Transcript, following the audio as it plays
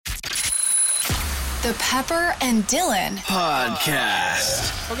The Pepper and Dylan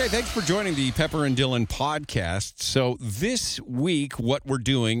Podcast. Okay, thanks for joining the Pepper and Dylan podcast. So this week, what we're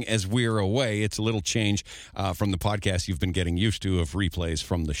doing as we're away, it's a little change from the podcast you've been getting used to of replays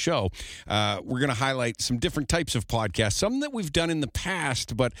from the show. We're going to highlight some different types of podcasts, some that we've done in the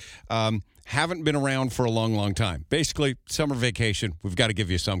past, but haven't been around for a long, long time. Basically, summer vacation, we've got to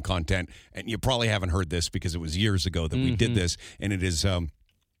give you some content, and you probably haven't heard this because it was years ago that we did this, and it is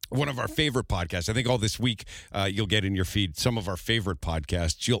one of our favorite podcasts. I think all this week you'll get in your feed some of our favorite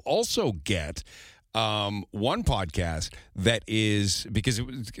podcasts. You'll also get one podcast that is, because it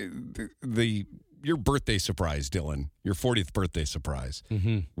was your birthday surprise, Dylan, your 40th birthday surprise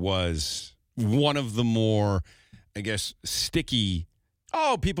was one of the more, I guess, sticky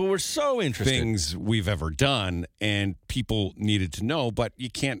people were so interested. Things we've ever done, and people needed to know, but you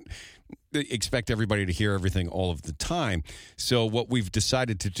can't expect everybody to hear everything all of the time. So what we've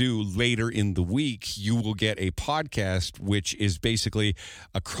decided to do later in the week, you will get a podcast which is basically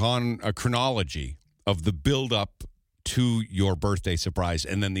a chronology of the build-up to your birthday surprise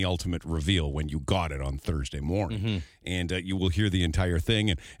and then the ultimate reveal when you got it on Thursday morning. And you will hear the entire thing,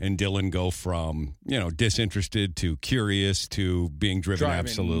 and Dylan go from, disinterested to curious to being driven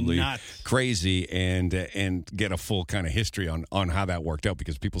absolutely nuts, crazy, and get a full kind of history on how that worked out,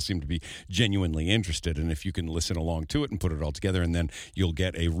 because people seem to be genuinely interested. And if you can listen along to it and put it all together, and then you'll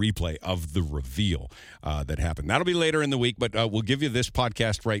get a replay of the reveal that happened. That'll be later in the week, but we'll give you this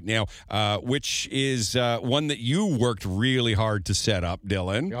podcast right now, which is one that you worked really hard to set up,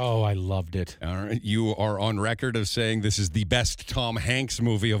 Dylan. Oh, I loved it. All right. You are on record of saying this is the best Tom Hanks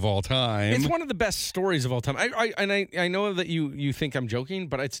movie of all time. It's one of the best stories of all time. I know that you think I'm joking,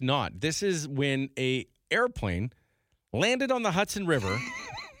 but it's not. This is when a airplane landed on the Hudson River.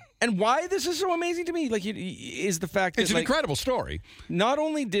 And why this is so amazing to me, is the fact that it's an incredible story. Not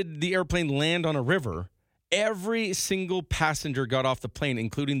only did the airplane land on a river, every single passenger got off the plane,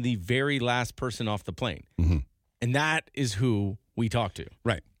 including the very last person off the plane. And that is who we talked to.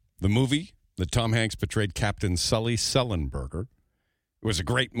 Right. The movie that Tom Hanks portrayed Captain Sully Sullenberger. It was a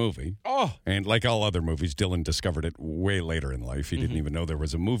great movie. Oh. And like all other movies, Dylan discovered it way later in life. He didn't even know there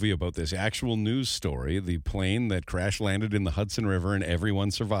was a movie about this actual news story, the plane that crash landed in the Hudson River and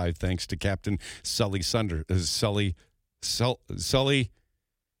everyone survived thanks to Captain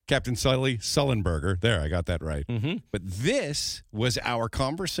Captain Sully Sullenberger. There, I got that right. But this was our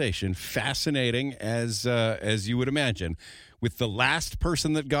conversation, fascinating as you would imagine, with the last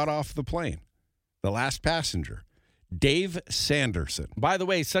person that got off the plane, the last passenger, Dave Sanderson. By the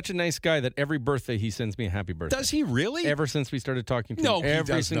way, such a nice guy that every birthday he sends me a happy birthday. Does he really? Ever since we started talking to him. He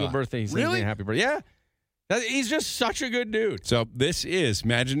every does single not. birthday he sends me a happy birthday. Yeah. He's just such a good dude. So this is,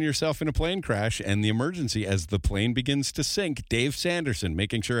 imagine yourself in a plane crash and the emergency as the plane begins to sink. Dave Sanderson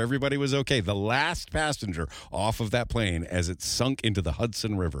making sure everybody was okay. The last passenger off of that plane as it sunk into the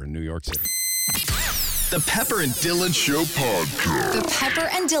Hudson River in New York City. The Pepper and Dylan Show Podcast. The Pepper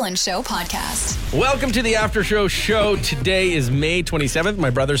and Dylan Show Podcast. Welcome to the After Show Show. Today is May 27th,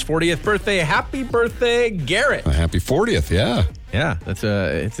 my brother's 40th birthday. Happy birthday, Garrett. A happy 40th, yeah. Yeah,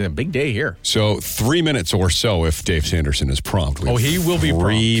 it's a big day here. So 3 minutes or so if Dave Sanderson is prompt. He will be prompt.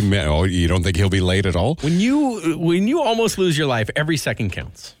 3 minutes. Oh, you don't think he'll be late at all? When you almost lose your life, every second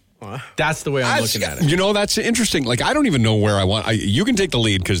counts. That's the way I'm looking at it. That's interesting. I don't even know where I want. You can take the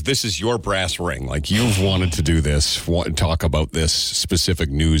lead because this is your brass ring. You've wanted to do this, talk about this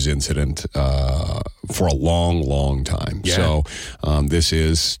specific news incident for a long, long time. Yeah. So this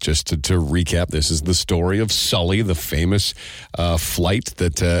is, just to recap, this is the story of Sully, the famous flight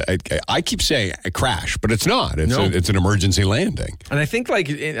that I keep saying a crash, but it's not. It's an emergency landing. And I think,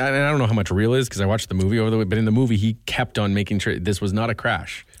 and I don't know how much real is because I watched the movie over the way, but in the movie, he kept on making sure this was not a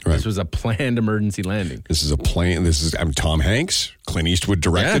crash. Right. This was a planned emergency landing. This is a plane. Tom Hanks. Clint Eastwood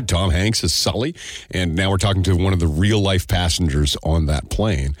directed. Yeah. Tom Hanks is Sully. And now we're talking to one of the real-life passengers on that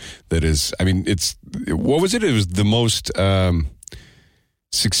plane that is, what was it? It was the most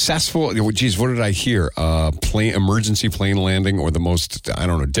successful, geez, what did I hear? Emergency plane landing, or the most,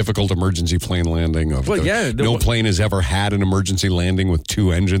 difficult emergency plane landing. No plane has ever had an emergency landing with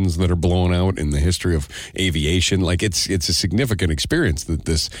two engines that are blown out in the history of aviation. It's a significant experience that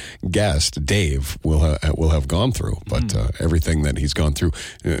this guest, Dave, will have gone through. But everything that he's gone through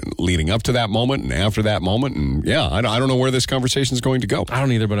leading up to that moment and after that moment, and I don't know where this conversation is going to go. I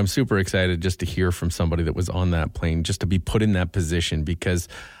don't either, but I'm super excited just to hear from somebody that was on that plane, just to be put in that position, because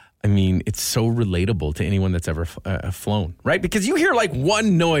it's so relatable to anyone that's ever flown, right? Because you hear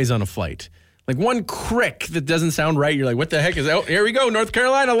one noise on a flight, Like one crick that doesn't sound right. You're like, what the heck is that? Oh, here we go. North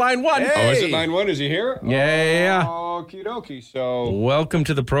Carolina, line 1. Hey. Oh, is it line 1? Is he here? Yeah. Okie dokie. So, welcome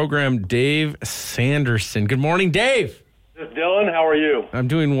to the program, Dave Sanderson. Good morning, Dave. This is Dylan. How are you? I'm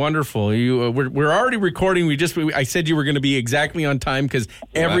doing wonderful. We're already recording. I said you were going to be exactly on time because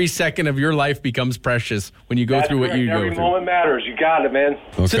every second of your life becomes precious when you go through what you go through. Every moment matters. You got it, man.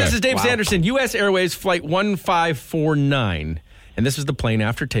 okay. So this is Dave Sanderson, U.S. Airways Flight 1549. And this was the plane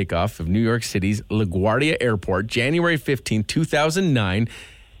after takeoff of New York City's LaGuardia Airport, January 15, 2009.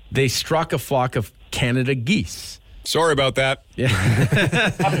 They struck a flock of Canada geese. Sorry about that.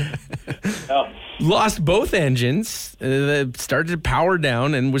 Lost both engines, started to power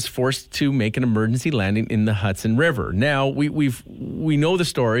down, and was forced to make an emergency landing in the Hudson River. Now we know the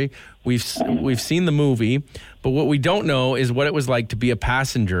story, we've seen the movie, but what we don't know is what it was like to be a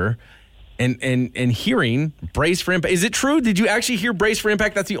passenger, and hearing brace for impact. Is it true? Did you actually hear brace for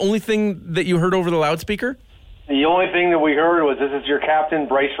impact? That's the only thing that you heard over the loudspeaker? The only thing that we heard was, this is your captain,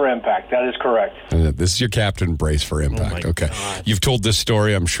 brace for impact. That is correct. This is your captain, brace for impact. Okay. God. You've told this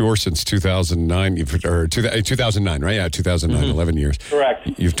story, I'm sure, since 2009. 2009, right? Yeah, 2009, 11 years. Correct.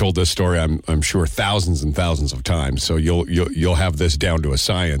 You've told this story, I'm sure, thousands and thousands of times. So you'll have this down to a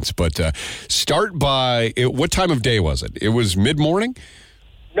science. But start by, what time of day was it? It was mid-morning?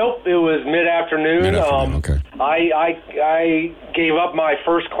 Nope, it was mid-afternoon. Mid-afternoon, okay. I gave up my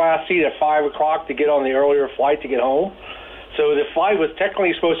first class seat at 5 o'clock to get on the earlier flight to get home. So the flight was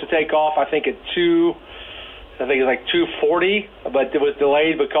technically supposed to take off, I think, at 2:40, but it was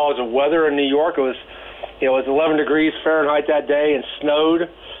delayed because of weather in New York. It was 11 degrees Fahrenheit that day and snowed.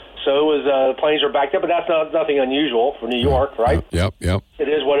 So it was the planes were backed up, but that's nothing unusual for New York, right? Yep. It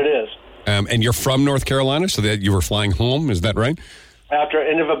is what it is. And you're from North Carolina, so that you were flying home, is that right? After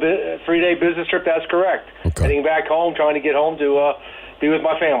end of a 3-day business trip, that's correct. Okay. Heading back home, trying to get home to be with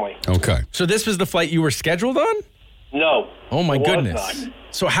my family. Okay. So this was the flight you were scheduled on? No. Oh, my it was goodness. not.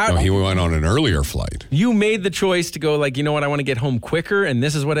 So how... No, he went on an earlier flight. You made the choice to go like, you know what, I want to get home quicker, and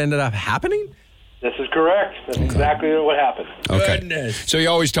this is what ended up happening? This is correct. That's exactly what happened. Okay. Goodness. So you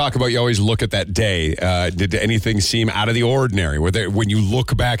always look at that day. Did anything seem out of the ordinary? When you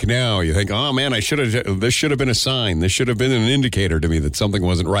look back now, you think, oh man, this should have been a sign. This should have been an indicator to me that something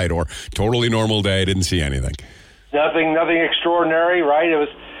wasn't right, or totally normal day, didn't see anything. Nothing extraordinary, right? It was,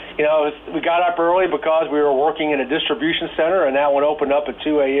 we got up early because we were working in a distribution center, and that one opened up at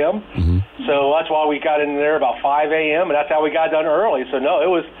 2 a.m. Mm-hmm. So that's why we got in there about 5 a.m., and that's how we got done early. So no, it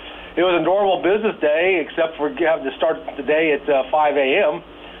was a normal business day, except for having to start the day at 5 a.m.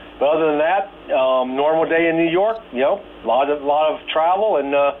 But other than that, normal day in New York. A lot of travel,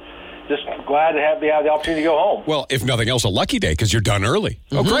 and just glad to have the opportunity to go home. Well, if nothing else, a lucky day because you're done early.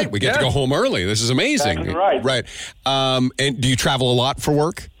 Mm-hmm. Oh, great! We get to go home early. This is amazing. Exactly right. Right. And do you travel a lot for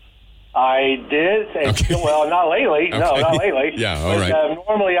work? I did. Okay. Well, not lately. Okay. No, not lately. Yeah, all right.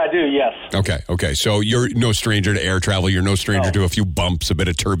 Normally I do, yes. Okay. So you're no stranger to air travel. You're no stranger to a few bumps, a bit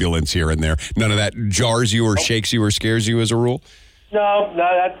of turbulence here and there. None of that jars you or shakes you or scares you as a rule? No,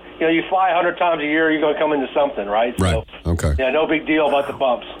 that you fly 100 times a year, you're going to come into something, right? Right. So, okay. Yeah, no big deal about the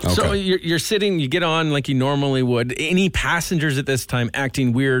bumps. Okay. So you're sitting, you get on like you normally would. Any passengers at this time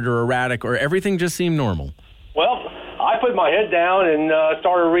acting weird or erratic, or everything just seemed normal? Well, I put my head down and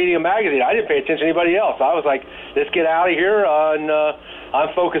started reading a magazine. I didn't pay attention to anybody else. I was like, let's get out of here, and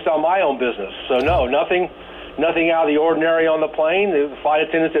I'm focused on my own business. So, no, nothing out of the ordinary on the plane. The flight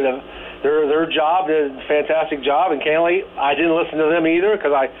attendants did their job, did a fantastic job, and candidly, I didn't listen to them either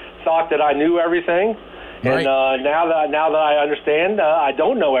because I thought that I knew everything. Right. And now that I understand, I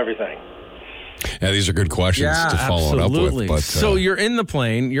don't know everything. Yeah, these are good questions to follow absolutely. it up with. But, so you're in the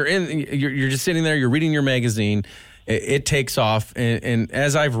plane, you're just sitting there, you're reading your magazine, it takes off, and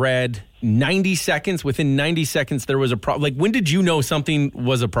as I've read, within 90 seconds there was a problem. Like, when did you know something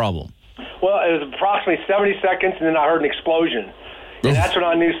was a problem? Well, it was approximately 70 seconds, and then I heard an explosion. And that's when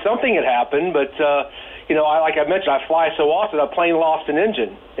I knew something had happened, but, like I mentioned, I fly so often, a plane lost an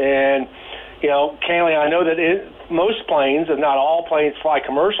engine. And, candidly, I know that most planes, if not all planes fly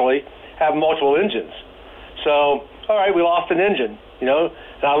commercially, have multiple engines. So, all right, we lost an engine, And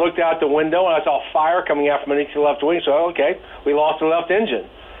I looked out the window, and I saw fire coming out from underneath the left wing. So, okay, we lost the left engine.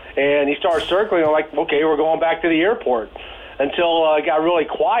 And he started circling. I'm like, okay, we're going back to the airport. Until it got really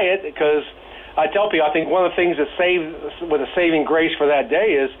quiet, because I tell people, I think one of the things that with a saving grace for that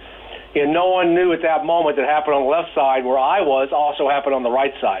day is, no one knew at that moment that happened on the left side where I was also happened on the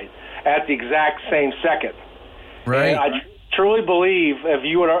right side at the exact same second. Right. And I truly believe if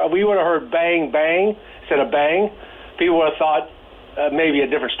we would have heard bang, bang instead of bang, people would have thought maybe a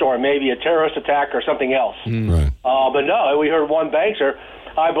different story, maybe a terrorist attack or something else. Right. But no, we heard one bang, sir.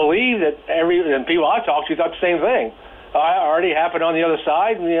 I believe that and people I talked to thought the same thing. Already happened on the other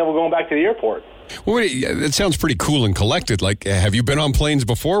side, and we're going back to the airport. Well, it sounds pretty cool and collected. Like, have you been on planes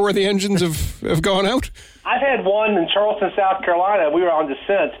before where the engines have gone out? I've had one in Charleston, South Carolina. We were on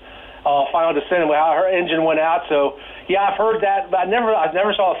descent, final descent, and her engine went out. So, yeah, I've heard that, but I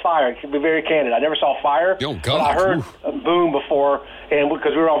never saw a fire. To be very candid, I never saw a fire. Oh, God. But I heard a boom before, and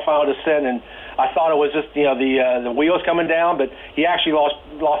because we were on final descent, and I thought it was just the wheels coming down, but he actually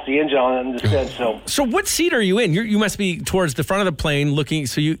lost the engine on descent. So what seat are you in? You must be towards the front of the plane, looking,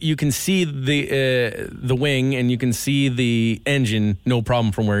 so you can see the wing and you can see the engine, no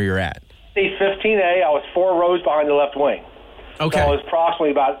problem from where you're at. Seat 15A, I was 4 rows behind the left wing. Okay. So I was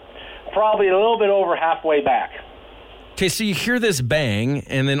probably a little bit over halfway back. Okay, so you hear this bang,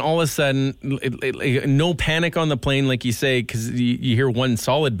 and then all of a sudden, no panic on the plane, like you say, because you hear one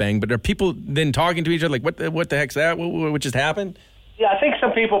solid bang. But are people then talking to each other, like, what the heck's that? What just happened? Yeah, I think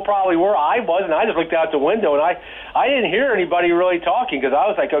some people probably were. I wasn't. I just looked out the window, and I didn't hear anybody really talking because I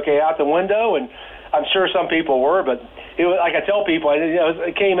was like, okay, out the window, and I'm sure some people were, but it was, like I tell people,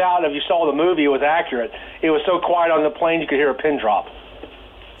 it came out, if you saw the movie, it was accurate. It was so quiet on the plane, you could hear a pin drop.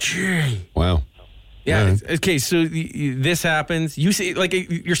 Gee. Wow. Yeah. Okay. So this happens. You see, like,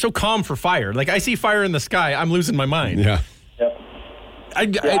 you're so calm for fire. Like, I see fire in the sky, I'm losing my mind. Yeah. Yep. I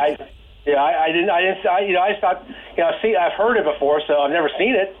thought, I've heard it before, so I've never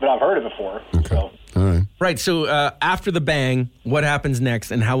seen it, but I've heard it before. Okay. So. All right. Right. So after the bang, what happens next,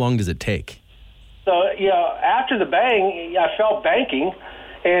 and how long does it take? So, after the bang, I felt banking,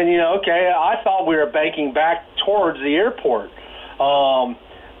 and, I thought we were banking back towards the airport.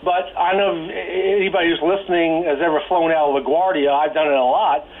 But I know anybody who's listening has ever flown out of LaGuardia. I've done it a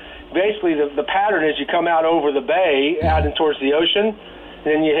lot. Basically, the pattern is you come out over the bay, out in towards the ocean, and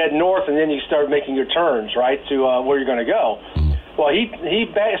then you head north, and then you start making your turns, right, to where you're going to go. Well, he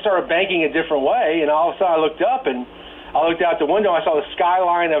started banking a different way, and all of a sudden I looked up, and I looked out the window, and I saw the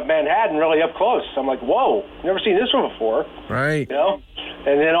skyline of Manhattan really up close. I'm like, whoa, never seen this one before. Right.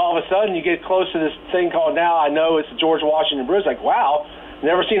 And then all of a sudden you get close to this thing called, now I know it's the George Washington Bridge. Like, wow.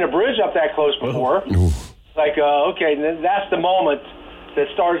 Never seen a bridge up that close before. Like, okay, and that's the moment that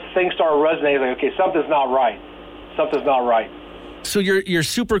things start resonating. Like, okay, something's not right. Something's not right. So you're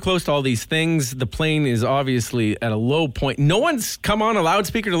super close to all these things. The plane is obviously at a low point. No one's come on a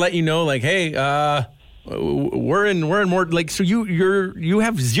loudspeaker to let you know, like, hey, we're in more. Like, so you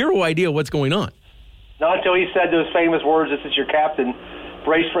have zero idea what's going on. Not until he said those famous words, "This is your captain,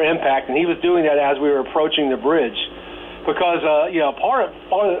 brace for impact," and he was doing that as we were approaching the bridge. Because part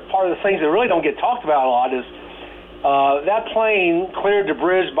of the things that really don't get talked about a lot is that plane cleared the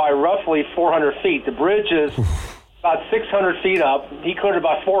bridge by roughly 400 feet. The bridge is about 600 feet up. He cleared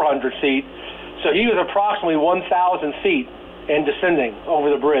about 400 feet, so he was approximately 1,000 feet and descending over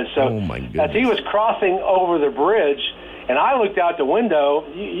the bridge. So as he was crossing over the bridge, and I looked out the window,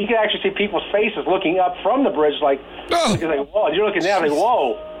 you could actually see people's faces looking up from the bridge, like, whoa! You're looking down, like,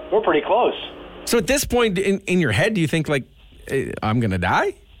 whoa, we're pretty close. So at this point in your head, do you think, like, I'm going to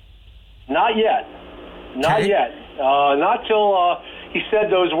die? Not yet. Not yet. Not till he said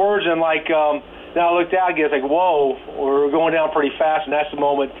those words, and, like, now I looked out again, it's like, whoa, we're going down pretty fast, and that's the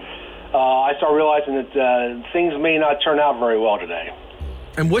moment I start realizing that things may not turn out very well today.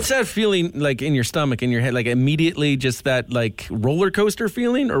 And what's that feeling like in your stomach, in your head? Like, immediately just that, like, roller coaster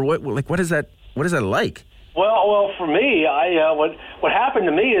feeling? Or what is that like? Well, for me, what happened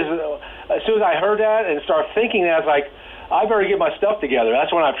to me is as soon as I heard that and started thinking that, I was like, I better get my stuff together.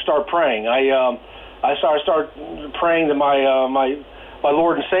 That's when I started praying. I started praying to my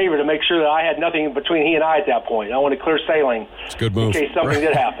Lord and Savior to make sure that I had nothing between He and I at that point. I wanted clear sailing. It's a good move. In case something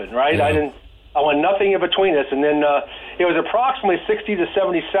did happen, right? Yeah. I want nothing in between us. And then it was approximately 60 to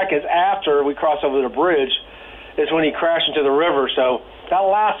 70 seconds after we crossed over the bridge is when he crashed into the river. So that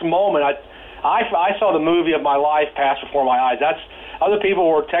last moment, I saw the movie of my life pass before my eyes. Other people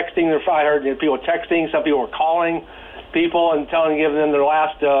were texting. I heard people texting. Some people were calling people and giving them their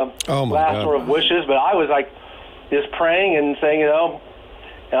last sort of wishes. But I was like just praying and saying,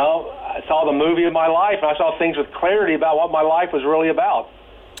 I saw the movie of my life, and I saw things with clarity about what my life was really about.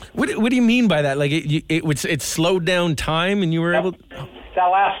 What do you mean by that? Like it slowed down time, and you were able. That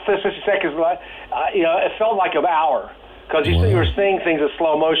last 50 seconds, it felt like an hour. Because you were seeing things in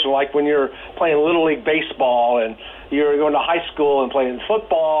slow motion, like when you're playing Little League Baseball and you're going to high school and playing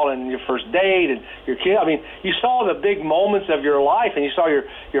football and your first date and your kid. I mean, you saw the big moments of your life, and you saw your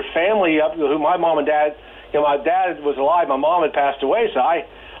family, who my mom and dad, my dad was alive, my mom had passed away, so I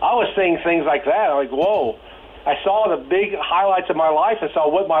was seeing things like that. I'm like, whoa. I saw the big highlights of my life and saw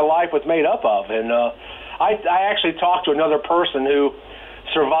what my life was made up of. And I actually talked to another person who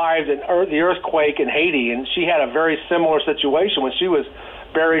survived the earthquake in Haiti, and she had a very similar situation when she was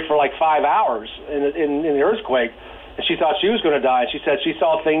buried for like 5 hours in the earthquake, and she thought she was going to die. She said she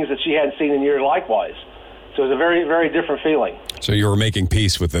saw things that she hadn't seen in years likewise. So it was a very, very different feeling. So you were making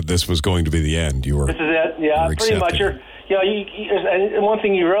peace with that this was going to be the end. You were. This is it. Yeah, pretty much. And one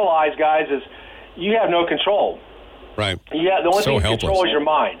thing you realize, guys, is you have no control. Right. Yeah, the only thing you control is your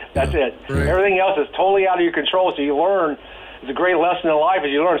mind. That's it. Right. Everything else is totally out of your control. So you learn. It's a great lesson in life.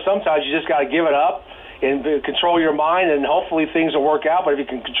 Is you learn sometimes you just got to give it up and control your mind, and hopefully things will work out. But if you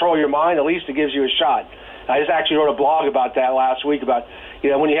can control your mind, at least it gives you a shot. I just actually wrote a blog about that last week about,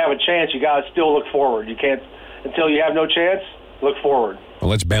 when you have a chance, you got to still look forward. You can't, until you have no chance, look forward. Well,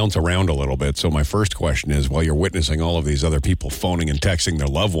 let's bounce around a little bit. So my first question is, while you're witnessing all of these other people phoning and texting their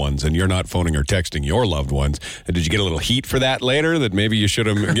loved ones, and you're not phoning or texting your loved ones, did you get a little heat for that later, that maybe you should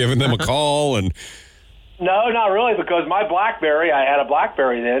have given them a call? And No, not really, because my BlackBerry, I had a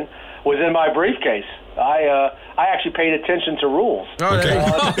BlackBerry then, was in my briefcase. I actually paid attention to rules. Okay.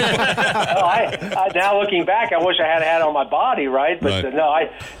 Now looking back, I wish I had it on my body, right? But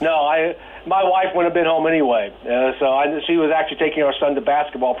my wife wouldn't have been home anyway. She was actually taking our son to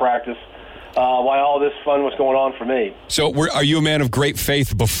basketball practice while all this fun was going on for me. So are you a man of great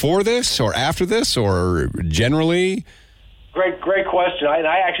faith before this or after this or generally? Great question.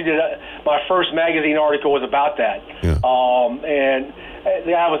 I actually did my first magazine article was about that. Yeah. And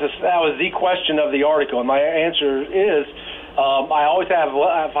that was the question of the article. And my answer is, I always have,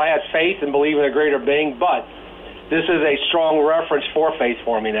 if I had faith and believe in a greater being, but this is a strong reference for faith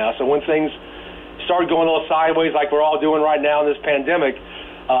for me now. So when things start going a little sideways like we're all doing right now in this pandemic,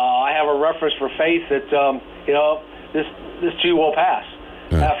 I have a reference for faith that, this too will pass.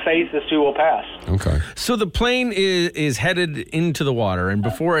 Yeah. Have faith, this too will pass. Okay. So the plane is headed into the water, and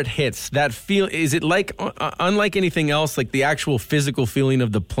before it hits, is it like unlike anything else, like the actual physical feeling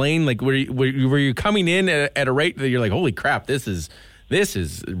of the plane? Like were you coming in at a rate that you're like, holy crap, this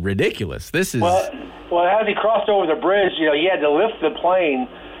is ridiculous. This is well, as he crossed over the bridge, he had to lift the plane.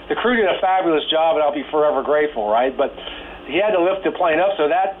 The crew did a fabulous job, and I'll be forever grateful, right? But he had to lift the plane up, so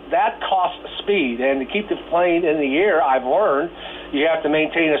that costs speed, and to keep the plane in the air, I've learned, you have to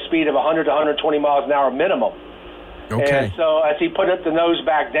maintain a speed of 100 to 120 miles an hour minimum. Okay. And so as he put the nose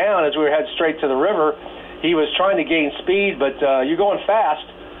back down, as we were headed straight to the river, he was trying to gain speed, but you're going fast,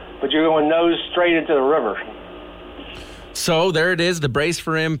 but you're going nose straight into the river. So there it is, the brace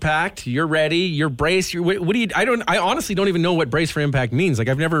for impact. You're ready. You're braced. What do you? I honestly don't even know what brace for impact means. Like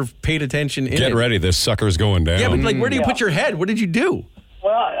I've never paid attention. Get ready, this sucker's going down. Yeah, but like, where do you put your head? What did you do?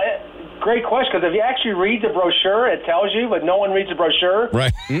 Well, great question. Because if you actually read the brochure, it tells you, but no one reads the brochure.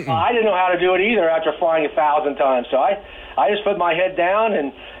 Right. I didn't know how to do it either after flying 1,000 times. So I just put my head down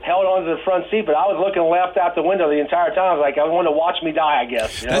and held onto the front seat, but I was looking left out the window the entire time. I was like, I wanted to watch me die, I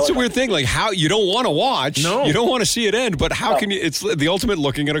guess. That's the weird thing. Like, how you don't want to watch. No. You don't want to see it end, but how can you? It's the ultimate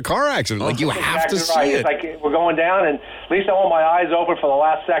looking at a car accident. Like, you have to see it. It's like we're going down, and at least I want my eyes open for the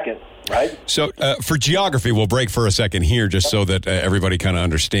last second. Right. So for geography, we'll break for a second here just so that everybody kind of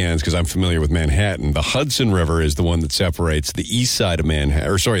understands, because I'm familiar with Manhattan. The Hudson River is the one that separates the east side of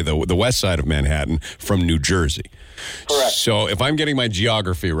Manhattan, the west side of Manhattan from New Jersey. Correct. So if I'm getting my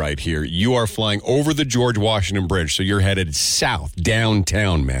geography right here, you are flying over the George Washington Bridge, so you're headed south,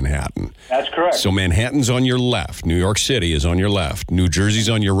 downtown Manhattan. That's correct. So Manhattan's on your left. New York City is on your left. New Jersey's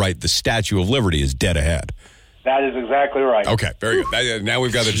on your right. The Statue of Liberty is dead ahead. That is exactly right. Okay, very good. Now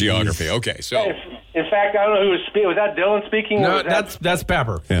we've got the geography. Okay, so in fact, I don't know who was speaking. Was that Dylan speaking? No, that's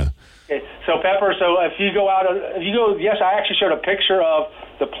Pepper. Yeah. Okay. So Pepper. So if you go, yes, I actually showed a picture of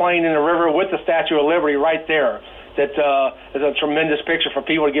the plane in the river with the Statue of Liberty right there. That is a tremendous picture for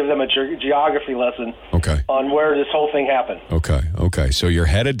people to give them a geography lesson. Okay. On where this whole thing happened. Okay. So you're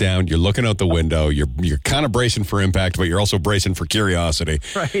headed down. You're looking out the window. You're kind of bracing for impact, but you're also bracing for curiosity.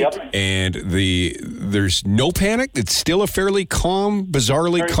 Right. Yep. And there's no panic. It's still a fairly calm,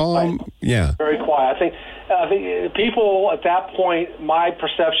 bizarrely very calm. Quiet. Yeah. Very quiet. I think people at that point, my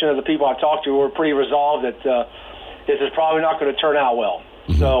perception of the people I talked to were pretty resolved that this is probably not going to turn out well.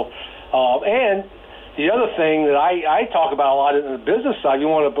 Mm-hmm. So, and the other thing that I talk about a lot in the business side, you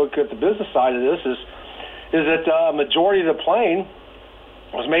want to look at the business side of this, is that a majority of the plane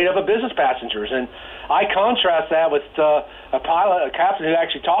was made up of business passengers. And I contrast that with a captain who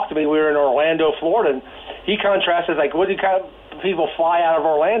actually talked to me. We were in Orlando, Florida, and he contrasted, like, what do kind of people fly out of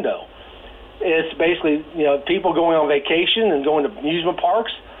Orlando? It's basically, people going on vacation and going to amusement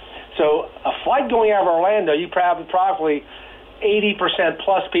parks. So a flight going out of Orlando, you probably 80%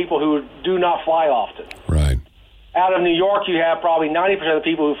 plus people who do not fly often. Right. Out of New York, you have probably 90% of the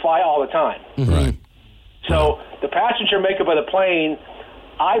people who fly all the time. Right. So the passenger makeup of the plane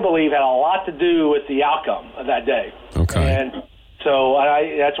I believe, had a lot to do with the outcome of that day. Okay. And so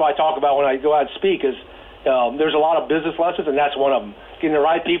that's why I talk about when I go out and speak is there's a lot of business lessons, and that's one of them. Getting the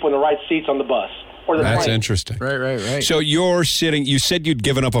right people in the right seats on the bus. Or the That's plane. interesting. Right. So you're sitting, you said you'd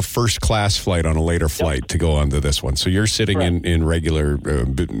given up a first-class flight on a later flight to go onto this one. So you're sitting in regular,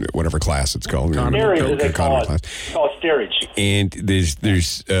 whatever class it's called. Steerage, as they call it. Class. It's called steerage. And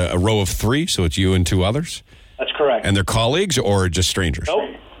there's a row of 3, so it's you and 2 others? That's correct. And they're colleagues or just strangers?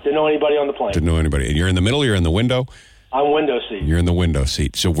 Nope. Didn't know anybody on the plane. Didn't know anybody. And you're in the middle, you're in the window? I'm window seat. You're in the window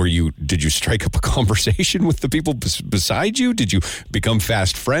seat. So did you strike up a conversation with the people beside you? Did you become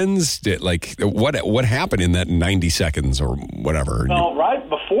fast friends? What happened in that 90 seconds or whatever? Well, right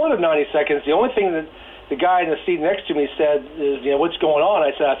before the 90 seconds, the only thing that the guy in the seat next to me said is, what's going on?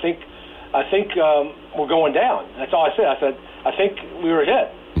 I said, I think we're going down. That's all I said. I said, I think we were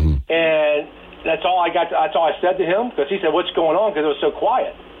hit. Mm-hmm. And that's all I got. That's all I said to him because he said, what's going on? Because it was so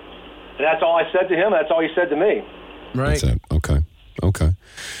quiet. And that's all I said to him. That's all he said to me. Right. That's it. Okay.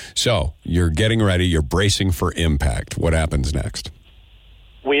 So you're getting ready. You're bracing for impact. What happens next?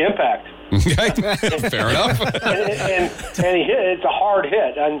 We impact. Okay. Fair enough. and he hit. It's a hard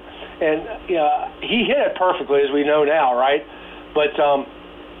hit, and he hit it perfectly, as we know now, right? But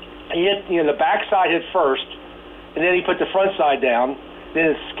he hit. The backside hit first, and then he put the front side down. Then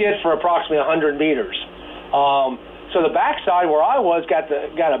it skid for approximately 100 meters. So the backside where I was got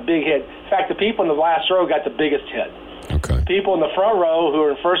a big hit. In fact, the people in the last row got the biggest hit. Okay. People in the front row who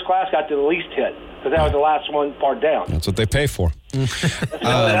were in first class got the least hit because that was the last one part down. That's what they pay for.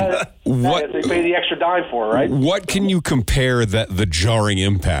 What they pay the extra dime for, right? What can you compare the jarring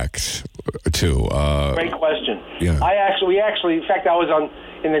impact to? Great question. Yeah. We actually, in fact, I was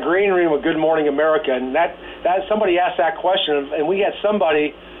in the green room with Good Morning America, and that somebody asked that question, and we had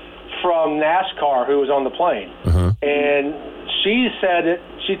somebody from NASCAR who was on the plane, and she said that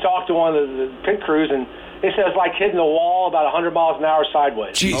she talked to one of the pit crews, and they said it's like hitting the wall about 100 miles an hour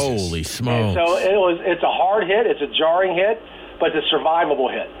sideways. Jesus. Holy smokes! And so it's a hard hit, it's a jarring hit, but it's a survivable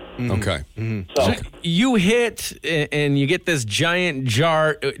hit. Mm-hmm. Okay. Mm-hmm. So you hit and you get this giant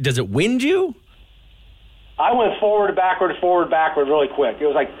jar. Does it wind you? I went forward, backward, really quick. It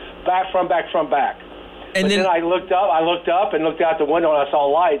was like back, front, back. And then I looked up and looked out the window, and I saw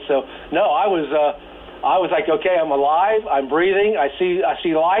light. So no, I was like, okay, I'm alive, I'm breathing, I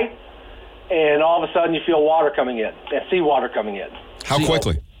see light, and all of a sudden you feel water coming in, and seawater coming in. How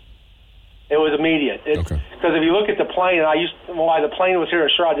quickly? It was immediate. Okay. Because if you look at the plane, and while the plane was here,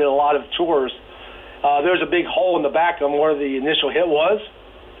 sure, I did a lot of tours. There was a big hole in the back of where the initial hit was.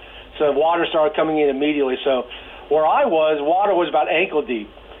 So water started coming in immediately. So where I was, water was about ankle deep.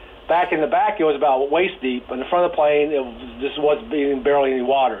 Back in the back, it was about waist deep. In the front of the plane, just wasn't being barely any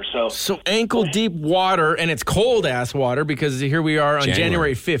water. So ankle deep water, and it's cold ass water because here we are on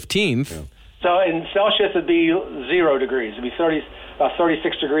January 15th. Yeah. So in Celsius, it'd be 0 degrees. It'd be about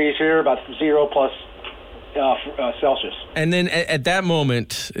 36 degrees here, about 0 plus Celsius. And then at that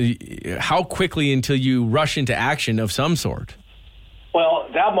moment, how quickly until you rush into action of some sort? Well,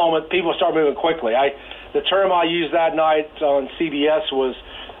 that moment, people start moving quickly. The term I used that night on CBS was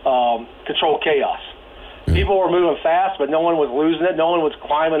controlled chaos. People were moving fast, but no one was losing it. No one was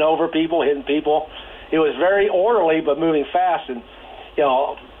climbing over people, hitting people. It was very orderly, but moving fast. And,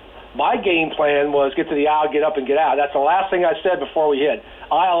 my game plan was get to the aisle, get up, and get out. That's the last thing I said before we hit.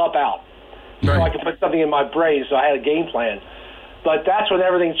 Aisle up, out. So I could put something in my brain, so I had a game plan. But that's when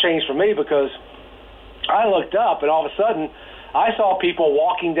everything changed for me because I looked up, and all of a sudden, I saw people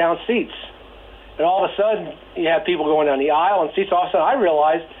walking down seats. And all of a sudden, you have people going down the aisle and seats. All of a sudden, I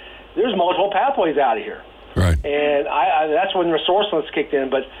realized there's multiple pathways out of here. Right. And that's when resourcefulness kicked in.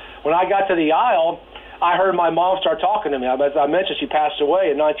 But when I got to the aisle, I heard my mom start talking to me. As I mentioned, she passed away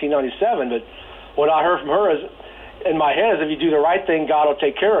in 1997. But what I heard from her in my head is if you do the right thing, God will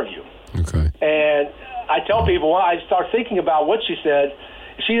take care of you. Okay. And I tell people, when I start thinking about what she said,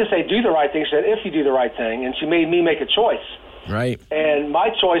 she didn't say do the right thing. She said if you do the right thing. And she made me make a choice. Right. And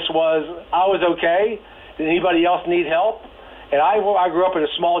my choice was I was okay. Did anybody else need help? And I grew up in a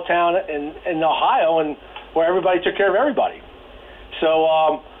small town in Ohio, and where everybody took care of everybody.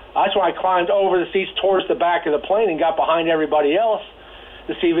 So that's when I climbed over the seats towards the back of the plane and got behind everybody else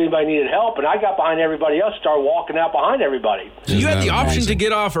to see if anybody needed help. And I got behind everybody else, started walking out behind everybody. So you had the option to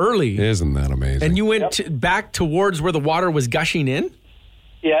get off early. Isn't that amazing? And you went back towards where the water was gushing in?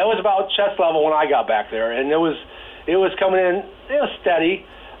 Yeah, it was about chest level when I got back there, and it was coming in, it was steady,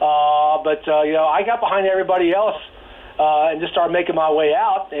 but I got behind everybody else and just started making my way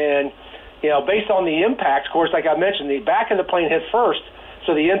out. And based on the impact, of course, like I mentioned, the back of the plane hit first,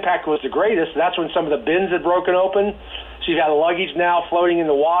 so the impact was the greatest. That's when some of the bins had broken open, So you've got luggage now floating in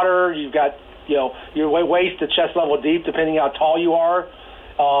the water. You've got, your waist to chest level deep, depending how tall you are.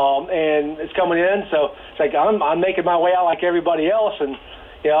 And it's coming in. So it's like I'm making my way out like everybody else. And,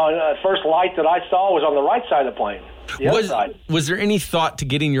 the first light that I saw was on the right side of the plane. The other side. Was there any thought to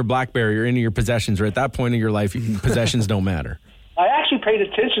getting your BlackBerry or any of your possessions, or at that point in your life, possessions don't matter? I actually paid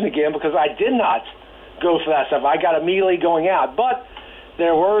attention again because I did not go for that stuff. I got immediately going out. But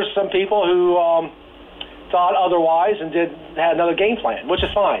there were some people who thought otherwise and had another game plan, which is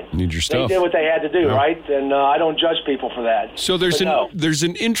fine. Need your stuff. They did what they had to do, right? And I don't judge people for that. So there's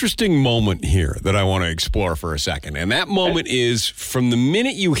an interesting moment here that I want to explore for a second. And that moment is from the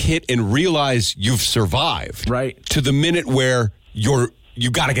minute you hit and realize you've survived, right, to the minute where you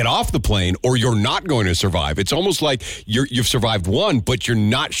got to get off the plane or you're not going to survive. It's almost like you've survived one, but you're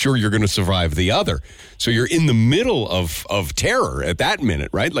not sure you're going to survive the other. So you're in the middle of terror at that minute,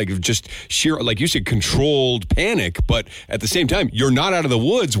 right? Like just sheer, like you said, controlled panic. But at the same time, you're not out of the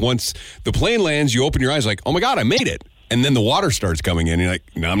woods. Once the plane lands, you open your eyes like, oh my God, I made it. And then the water starts coming in. And you're like,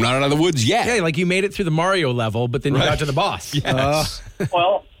 no, I'm not out of the woods yet. Yeah, like you made it through the Mario level, but then you got to the boss. Yes.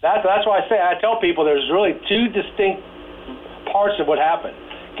 Well, that's why I tell people there's really two distinct parts of what happened.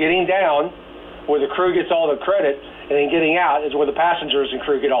 Getting down, where the crew gets all the credit, and then getting out is where the passengers and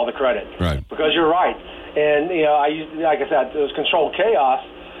crew get all the credit. Right. Because you're right. And, like I said, it was controlled chaos.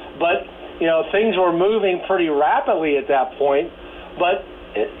 But, things were moving pretty rapidly at that point. But,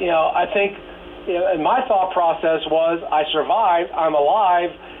 I think, and my thought process was, I survived, I'm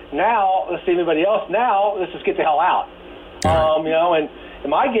alive, now, let's see anybody else, now let's just get the hell out. Right. And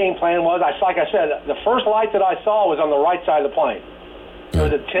my game plan was, like I said, the first light that I saw was on the right side of the plane. It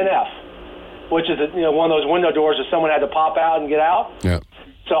was a 10F, which is one of those window doors that someone had to pop out and get out. Yeah.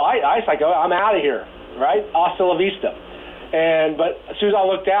 So I was like, I'm out of here, right? Hasta la vista. But as soon as I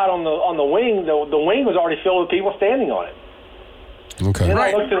looked out on the wing, the wing was already filled with people standing on it. Okay. Then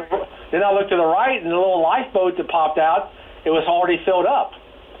I looked to the right, and the little lifeboat that popped out, it was already filled up.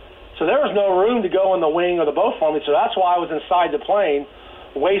 So there was no room to go in the wing or the boat for me. So that's why I was inside the plane,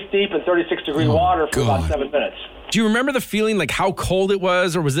 waist deep in 36-degree water for about 7 minutes. Do you remember the feeling, like how cold it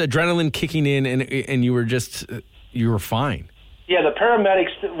was, or was the adrenaline kicking in and you were fine? Yeah, the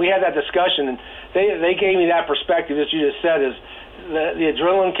paramedics, we had that discussion, and they gave me that perspective, as you just said, is the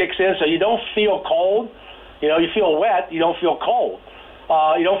adrenaline kicks in, so you don't feel cold. You feel wet, you don't feel cold.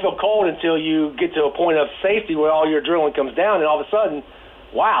 You don't feel cold until you get to a point of safety where all your adrenaline comes down, and all of a sudden,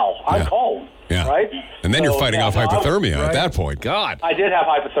 wow, I'm cold. Yeah. Right? And then you're fighting off hypothermia at that point. God. I did have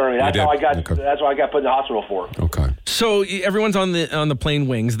hypothermia. That's how I got. Okay. That's what I got put in the hospital for. Okay. So everyone's on the plane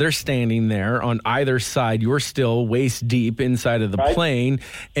wings. They're standing there on either side. You're still waist deep inside of the plane.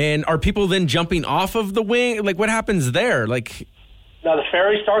 And are people then jumping off of the wing? Like, what happens there? Like, now the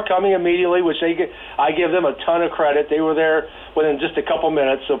ferries start coming immediately, which I give them a ton of credit. They were there within just a couple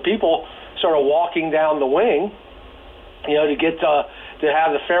minutes. So people started walking down the wing, to get to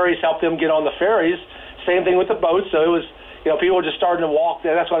have the ferries help them get on the ferries. Same thing with the boats. So it was, people were just starting to walk.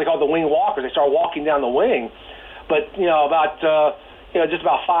 That's why they call it the wing walkers. They start walking down the wing. But, just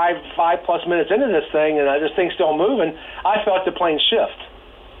about five plus minutes into this thing, and this thing's still moving, I felt the plane shift.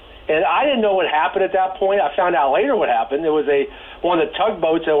 And I didn't know what happened at that point. I found out later what happened. It was one of the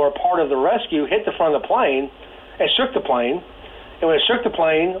tugboats that were part of the rescue hit the front of the plane and shook the plane. And when it shook the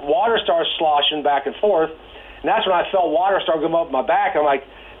plane, water started sloshing back and forth. And that's when I felt water start going up my back. I'm like,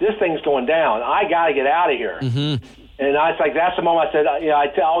 this thing's going down. I got to get out of here. Mm-hmm. And I was like, that's the moment I said, I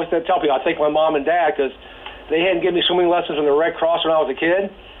always tell people, I thank my mom and dad because they hadn't given me swimming lessons from the Red Cross when I was a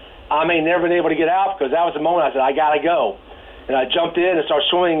kid. I may never been able to get out because that was the moment I said, I got to go. And I jumped in and started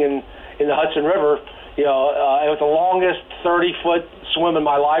swimming in the Hudson River. It was the longest 30-foot swim in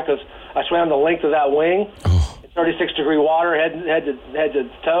my life because I swam the length of that wing, 36-degree water, head to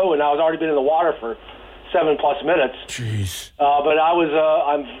toe, and I was already been in the water for 7+ minutes. Jeez. But I was,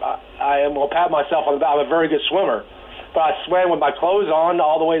 I am going to pat myself on the back. I'm a very good swimmer. But I swam with my clothes on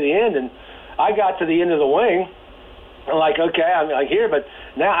all the way to the end, and I got to the end of the wing. I'm like, okay, I'm here, but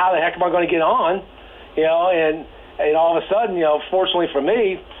now how the heck am I going to get on? And all of a sudden, fortunately for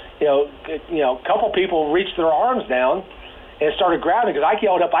me, a couple people reached their arms down and started grabbing because I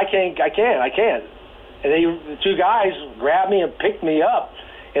yelled up, I can't. And the two guys grabbed me and picked me up.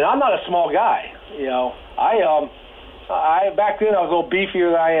 And I'm not a small guy. I back then I was a little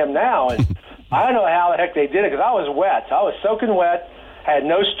beefier than I am now, and I don't know how the heck they did it because I was wet. I was soaking wet, had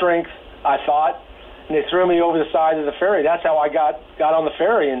no strength, I thought, and they threw me over the side of the ferry. That's how I got on the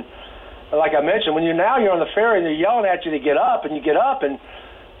ferry. And like I mentioned, when you're on the ferry and they're yelling at you to get up, and you get up, and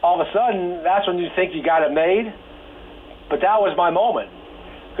all of a sudden that's when you think you got it made. But that was my moment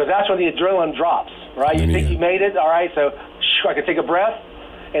because that's when the adrenaline drops. right? You think you made it, all right, so I can take a breath,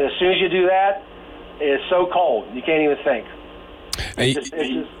 and as soon as you do that, it's so cold, you can't even think.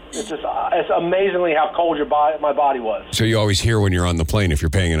 It's amazingly how cold my body was. So you always hear when you're on the plane, if you're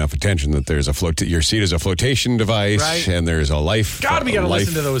paying enough attention, that there's your seat is a flotation device, right, and there's a life. God, we got to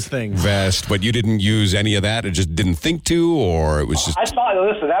listen to those things. Vest, but you didn't use any of that. It just didn't think to, or it was just. I thought,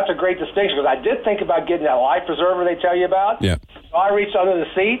 listen, that's a great distinction because I did think about getting that life preserver they tell you about. Yeah. So I reached under the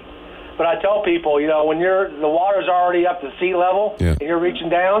seat, but I tell people, when the water's already up to sea level and you're reaching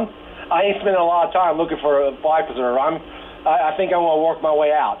down, I ain't spending a lot of time looking for a life preserver. I think I'm going to work my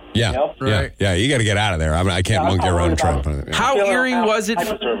way out. Yeah, right. Yeah. You got to get out of there. I can't monkey around trying. How eerie was it?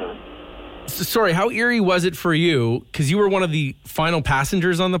 How eerie was it for you? Because you were one of the final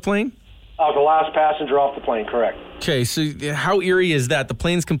passengers on the plane. I was the last passenger off the plane. Correct. Okay, so how eerie is that? The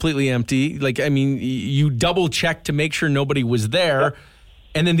plane's completely empty. You double checked to make sure nobody was there,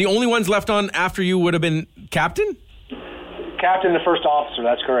 and then the only ones left on after you would have been captain. Captain, the first officer.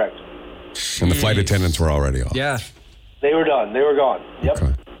 That's correct. And the flight attendants were already off. Yeah. They were done. They were gone. Yep.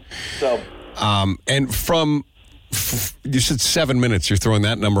 Okay. So. And from, you said 7 minutes, you're throwing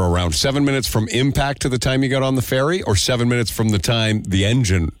that number around. 7 minutes from impact to the time you got on the ferry, or 7 minutes from the time the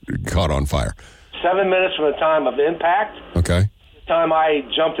engine caught on fire? 7 minutes from the time of impact. Okay. The time I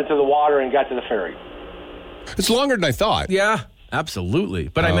jumped into the water and got to the ferry. It's longer than I thought. Yeah, absolutely.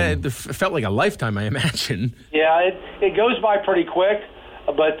 But I mean, it felt like a lifetime, I imagine. Yeah, it goes by pretty quick,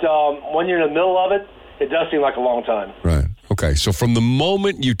 but when you're in the middle of it, it does seem like a long time. Right. Okay. So from the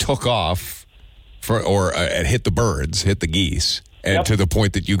moment you took off hit the geese, and to the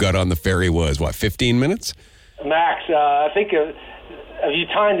point that you got on the ferry was, 15 minutes? Max, I think if you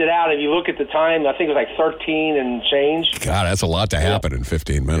timed it out, if you look at the time, I think it was like 13 and change. God, that's a lot to happen in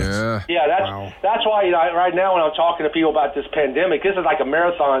 15 minutes. Yeah, that's why right now when I'm talking to people about this pandemic, this is like a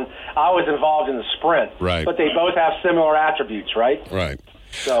marathon. I was involved in the sprint. Right. But they both have similar attributes, right? Right.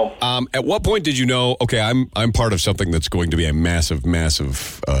 So, at what point did you know, okay, I'm part of something that's going to be a massive,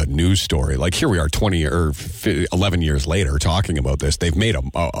 massive news story? Like here we are 11 years later talking about this. They've made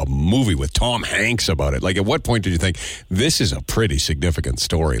a movie with Tom Hanks about it. Like at what point did you think this is a pretty significant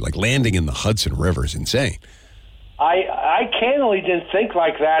story? Like landing in the Hudson River is insane. I candidly didn't think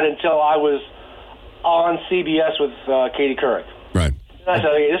like that until I was on CBS with Katie Couric. Right. And I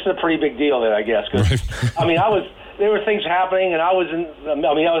said, this is a pretty big deal then, I guess. Because, right. There were things happening, and I was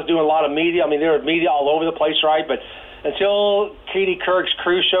doing a lot of media. There was media all over the place, right? But until Katie Couric's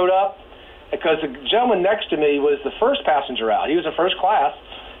crew showed up, because the gentleman next to me was the first passenger out. He was in first class.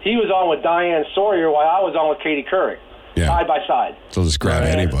 He was on with Diane Sawyer while I was on with Katie Couric, side by side. So just grab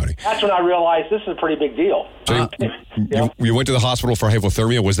anybody. That's when I realized this is a pretty big deal. So you went to the hospital for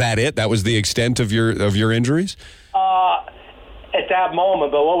hypothermia. Was that it? That was the extent of your injuries? At that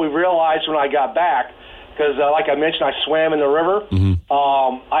moment, but what we realized when I got back, because like I mentioned, I swam in the river. Mm-hmm.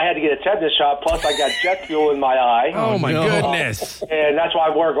 I had to get a tetanus shot. Plus, I got jet fuel in my eye. Oh my goodness! And that's why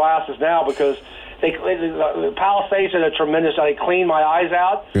I wear glasses now, because the Palisades did a tremendous. They cleaned my eyes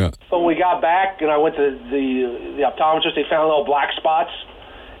out. Yeah. But when we got back and I went to the optometrist, they found little black spots,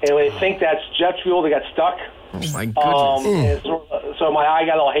 and they think that's jet fuel. They got stuck. Oh my goodness! So my eye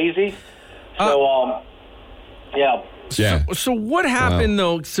got a little hazy. So yeah. Yeah. So what happened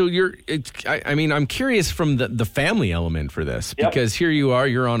though? So I'm curious from the family element for this, because here you are,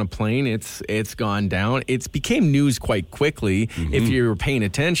 you're on a plane. It's gone down. It's became news quite quickly if you were paying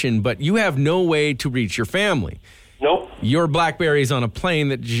attention, but you have no way to reach your family. Nope. Your BlackBerry's on a plane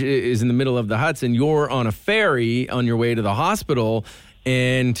that is in the middle of the Hudson. You're on a ferry on your way to the hospital,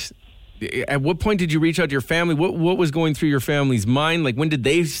 and at what point did you reach out to your family? What was going through your family's mind? Like, when did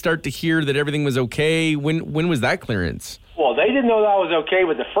they start to hear that everything was okay? When was that clearance? Well, they didn't know that I was okay,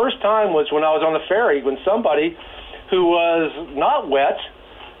 but the first time was when I was on the ferry, when somebody who was not wet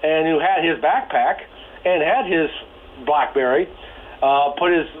and who had his backpack and had his BlackBerry,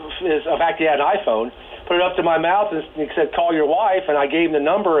 put his in fact, he had an iPhone, put it up to my mouth and he said, "Call your wife," and I gave him the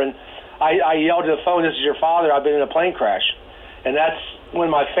number, and I yelled to the phone, "This is your father. I've been in a plane crash." And that's when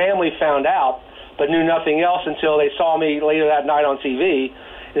my family found out, but knew nothing else until they saw me later that night on TV.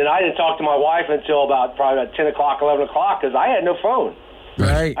 And I didn't talk to my wife until probably about 10 o'clock, 11 o'clock, because I had no phone.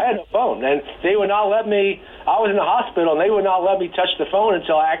 Right. I had no phone. And they would not let me, I was in the hospital, and they would not let me touch the phone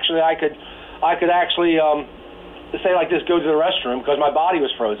until I could actually, say like this, go to the restroom, because my body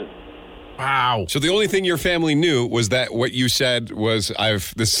was frozen. Wow. So the only thing your family knew was that what you said was,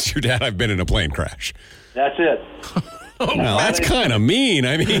 this is your dad, I've been in a plane crash. That's it. Well, that's kind of mean.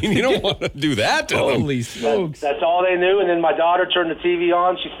 I mean, you don't want to do that to them. Holy smokes. That's all they knew. And then my daughter turned the TV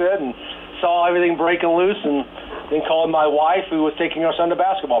on, she said, and saw everything breaking loose. And then called my wife, who was taking our son to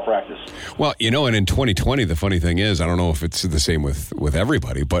basketball practice. Well, and in 2020, the funny thing is, I don't know if it's the same with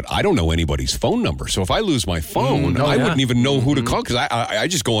everybody, but I don't know anybody's phone number. So if I lose my phone, I wouldn't even know who to call because I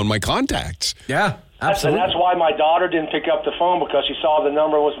just go on my contacts. Yeah. Absolutely. And that's why my daughter didn't pick up the phone, because she saw the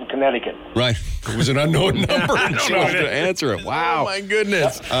number was from Connecticut. Right. It was an unknown number and she wanted to answer it. Wow. Oh, my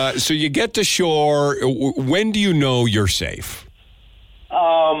goodness. So you get to shore. When do you know you're safe?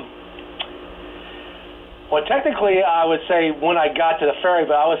 Well, technically, I would say when I got to the ferry,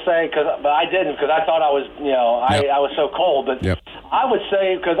 but I would say, but I didn't, because I thought I was, I was so cold. But I would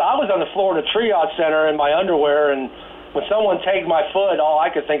say, because I was on the Florida Triage Center in my underwear, and when someone takes my foot, all I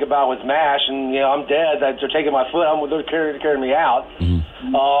could think about was MASH, and I'm dead. They're taking my foot. They're carrying me out.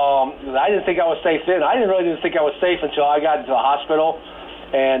 Mm-hmm. I didn't think I was safe then. I didn't think I was safe until I got into the hospital,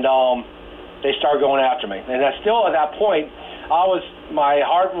 and they started going after me. And I still, at that point, my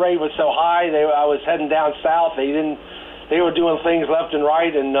heart rate was so high. I was heading down south. They were doing things left and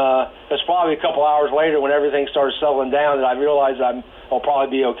right, and it was probably a couple hours later when everything started settling down that I realized I'll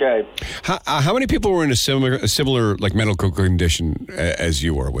probably be okay. How many people were in a similar like medical condition as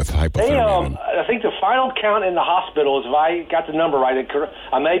you were with hypothermia? I think the final count in the hospitals, if I got the number right,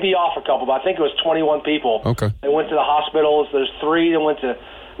 I may be off a couple, but I think it was 21 people. Okay. They went to the hospitals. There's 3 that went to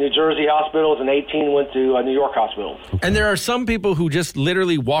New Jersey hospitals, and 18 went to New York hospitals. Okay. And there are some people who just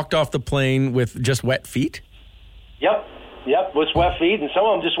literally walked off the plane with just wet feet? Yep, with wet feet, and some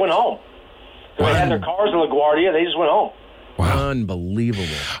of them just went home. They had their cars in LaGuardia. They just went home. Wow. Unbelievable.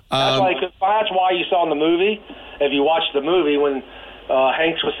 That's why you saw in the movie, if you watched the movie, when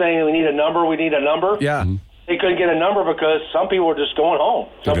Hanks was saying we need a number. Yeah. They couldn't get a number because some people were just going home.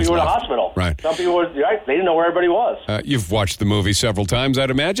 Some people were in the hospital. Right. Some people were, they didn't know where everybody was. You've watched the movie several times, I'd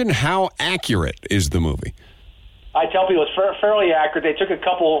imagine. How accurate is the movie? I tell people it's fairly accurate. They took a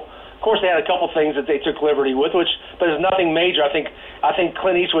couple. Of course, they had a couple things that they took liberty with, but there's nothing major. I think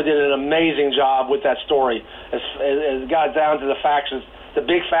Clint Eastwood did an amazing job with that story. It got down to the facts. The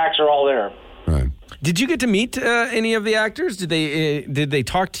big facts are all there. Right. Did you get to meet any of the actors? Did they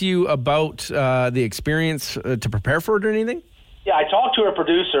talk to you about the experience to prepare for it or anything? Yeah, I talked to a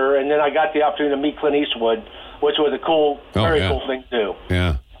producer, and then I got the opportunity to meet Clint Eastwood, which was a cool thing to do.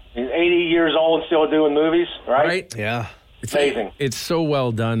 Yeah. He's 80 years old and still doing movies, right? Right. Yeah. It's amazing. It's so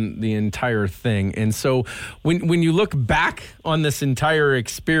well done, the entire thing. And so when you look back on this entire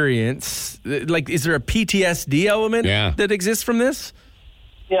experience, like, is there a PTSD element that exists from this?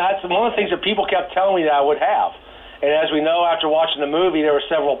 Yeah, that's one of the things that people kept telling me that I would have. And as we know, after watching the movie, there were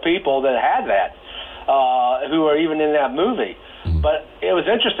several people that had that, who were even in that movie. Mm-hmm. But it was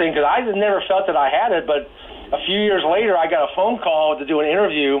interesting because I never felt that I had it, but a few years later, I got a phone call to do an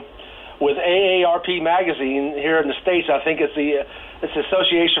interview with AARP magazine here in the States. I think it's the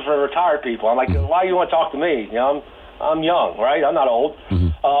Association for Retired People. I'm like, why do you want to talk to me? I'm young, right? I'm not old.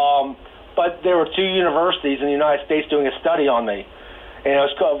 Mm-hmm. But there were 2 universities in the United States doing a study on me, and it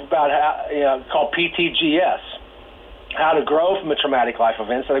was called PTGS, how to grow from a traumatic life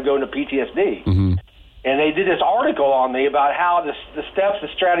event instead of going to PTSD. Mm-hmm. And they did this article on me about how the steps, the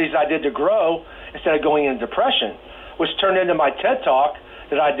strategies I did to grow instead of going into depression, which turned into my TED Talk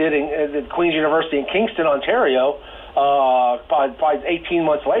that I did at Queen's University in Kingston, Ontario, probably 18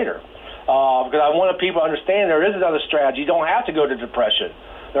 months later. Because I wanted people to understand there is another strategy. You don't have to go to depression.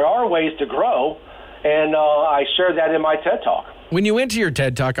 There are ways to grow, and I shared that in my TED Talk. When you went to your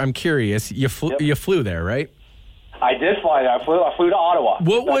TED Talk, I'm curious, you flew there, right? I did fly there. I flew to Ottawa.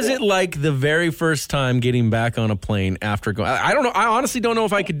 What was it like the very first time getting back on a plane after going? I don't know. I honestly don't know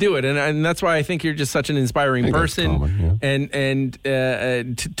if I could do it, and that's why I think you're just such an inspiring person. Common,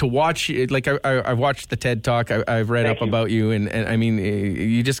 and to watch, like I've watched the TED Talk. I've read up about you, and I mean,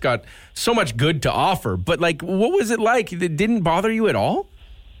 you just got so much good to offer. But like, what was it like? It didn't bother you at all?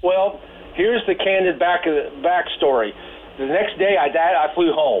 Well, here's the candid backstory. The next day, I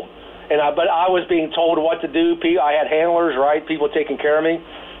flew home. But I was being told what to do. I had handlers, right, people taking care of me.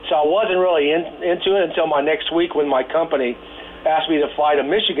 So I wasn't really into it until my next week when my company asked me to fly to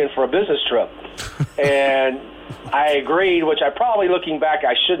Michigan for a business trip. And I agreed, which I probably, looking back,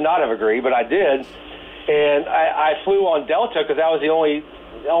 I should not have agreed, but I did. And I flew on Delta because that was the only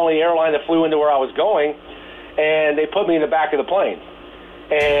airline that flew into where I was going. And they put me in the back of the plane.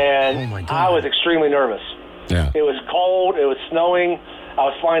 And I was extremely nervous. Yeah. It was cold. It was snowing. I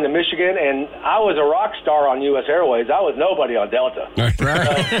was flying to Michigan, and I was a rock star on U.S. Airways. I was nobody on Delta. But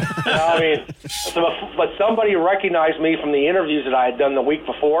somebody recognized me from the interviews that I had done the week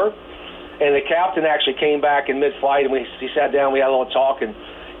before, and the captain actually came back in mid-flight, and he sat down, we had a little talk, and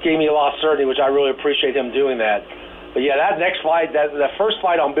gave me a lot of certainty, which I really appreciate him doing that. But yeah, that next flight, that first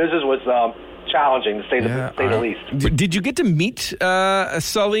flight on business was challenging to say the least. Did you get to meet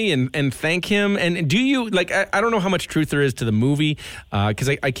Sully and thank him? And do you I don't know how much truth there is to the movie because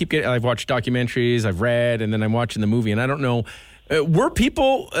I've watched documentaries, I've read, and then I'm watching the movie, and I don't know. Were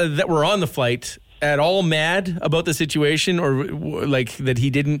people that were on the flight at all mad about the situation, or like that he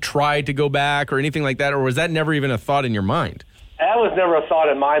didn't try to go back or anything like that, or was that never even a thought in your mind? That was never a thought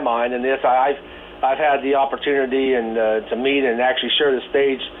in my mind. And I've had the opportunity and to meet and actually share the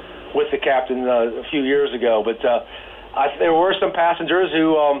stage with the captain a few years ago. But there were some passengers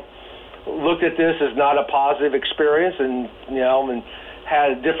who looked at this as not a positive experience, and and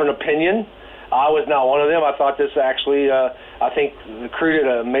had a different opinion. I was not one of them. I thought this actually, I think the crew did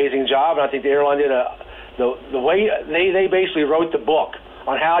an amazing job, and I think the airline did the way they basically wrote the book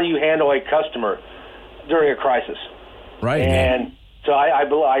on how you handle a customer during a crisis. Right. And so I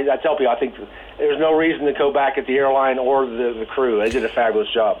tell people, I think there's no reason to go back at the airline or the crew. They did a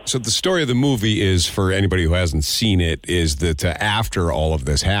fabulous job. So the story of the movie is, for anybody who hasn't seen it, is that after all of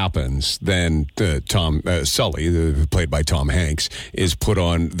this happens, then Sully, played by Tom Hanks, is put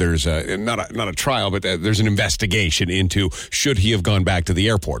on. There's not a trial, but there's an investigation into should he have gone back to the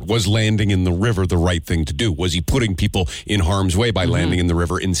airport? Was landing in the river the right thing to do? Was he putting people in harm's way by landing in the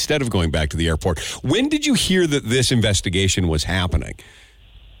river instead of going back to the airport? When did you hear that this investigation was happening?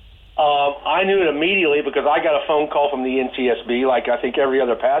 I knew it immediately because I got a phone call from the NTSB, like I think every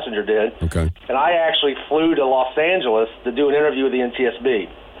other passenger did. Okay. And I actually flew to Los Angeles to do an interview with the NTSB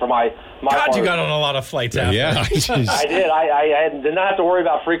for my God, you got on a lot I did. I did not have to worry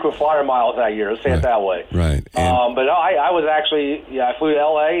about frequent flyer miles that year. Let's say it that way. Right. But I was actually, I flew to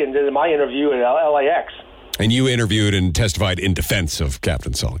L.A. and did my interview at LAX. And you interviewed and testified in defense of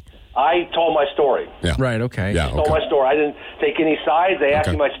Captain Sully. I told my story. Yeah. Right, okay. Yeah, I told my story. I didn't take any sides. They asked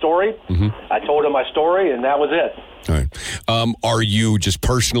me my story. Mm-hmm. I told them my story, and that was it. All right. Are you just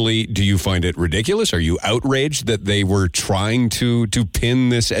personally, do you find it ridiculous? Are you outraged that they were trying to pin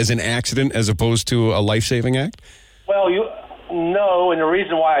this as an accident as opposed to a life-saving act? Well, no, and the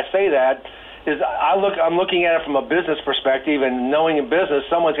reason why I say that is I'm looking at it from a business perspective, and knowing in business,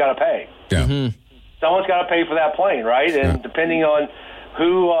 someone's got to pay. Yeah. Mm-hmm. Someone's got to pay for that plane, right? And depending on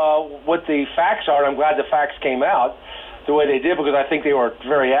what the facts are, and I'm glad the facts came out the way they did, because I think they were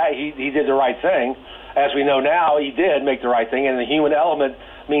he did the right thing. As we know now, he did make the right thing, and the human element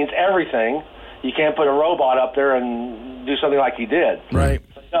means everything. You can't put a robot up there and do something like he did. Right.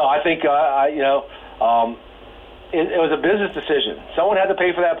 No, I think, it was a business decision. Someone had to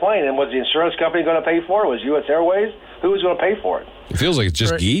pay for that plane, and was the insurance company going to pay for it? Was U.S. Airways? Who was going to pay for it? It feels like it's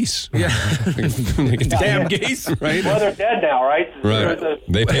just geese. Yeah. Damn geese, right? Well, they're dead now, right? Right.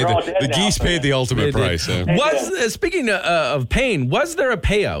 The geese paid the ultimate price. Speaking of pain, was there a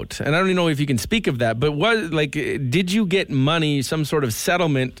payout? And I don't even know if you can speak of that, but did you get money, some sort of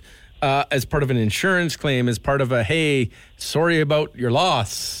settlement as part of an insurance claim, as part of hey, sorry about your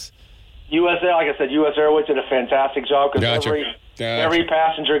loss? like I said, U.S. Airways did a fantastic job because every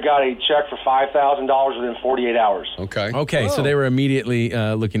passenger got a check for $5,000 within 48 hours. Okay, so they were immediately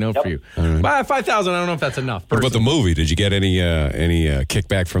looking out for you. Right. 5,000, I don't know if that's enough. What about the movie? Did you get any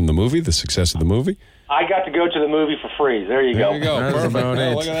kickback from the movie, the success of the movie? I got to go to the movie for free. There you go. Perfect.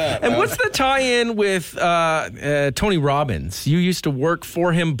 Look at that. And what's the tie-in with Tony Robbins? You used to work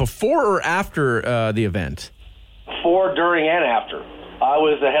for him before or after the event? Before, during, and after. I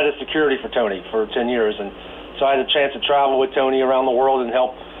was the head of security for Tony for 10 years, and so I had a chance to travel with Tony around the world and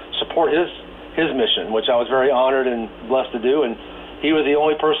help support his mission, which I was very honored and blessed to do. And he was the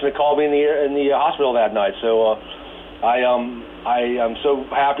only person that called me in the hospital that night. So I am so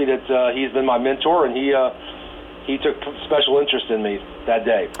happy that he's been my mentor, and he took special interest in me that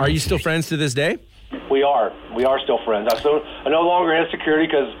day. Are you still friends to this day? We are still friends. I'm no longer his security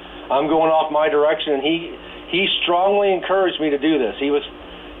because I'm going off my direction, and he strongly encouraged me to do this. He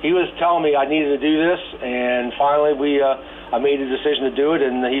was telling me I needed to do this, and finally I made the decision to do it,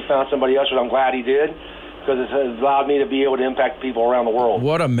 and he found somebody else, which I'm glad he did, because it's allowed me to be able to impact people around the world.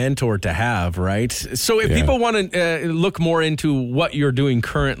 What a mentor to have, right? So if people want to look more into what you're doing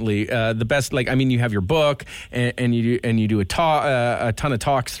currently, the best, you have your book, and you do a ton of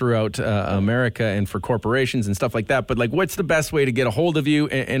talks throughout America and for corporations and stuff like that, but what's the best way to get a hold of you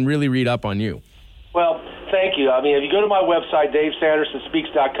and really read up on you? Well, thank you. I mean, if you go to my website,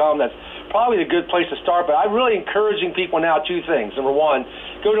 DaveSandersonSpeaks.com, that's probably a good place to start. But I'm really encouraging people now two things. Number one,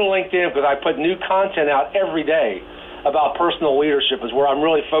 go to LinkedIn, because I put new content out every day about personal leadership, is where I'm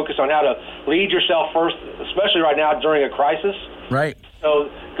really focused on how to lead yourself first, especially right now during a crisis. Right. So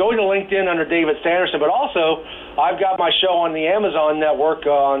go to LinkedIn under David Sanderson. But also, I've got my show on the Amazon network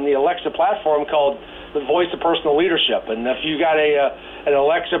on the Alexa platform called the voice of personal leadership. And if you got an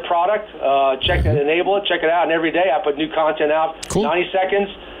Alexa product, check it, enable it, check it out. And every day I put new content out. Cool. 90 seconds.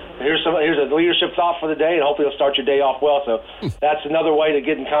 Here's a leadership thought for the day, and hopefully it'll start your day off well. So that's another way to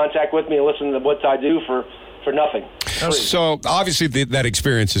get in contact with me and listen to what I do for nothing. So obviously that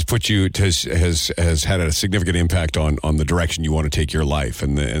experience has put you has had a significant impact on the direction you want to take your life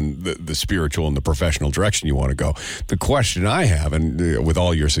and the spiritual and the professional direction you want to go. The question I have, and with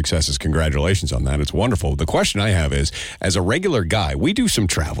all your successes, congratulations on that. It's wonderful. The question I have is, as a regular guy, we do some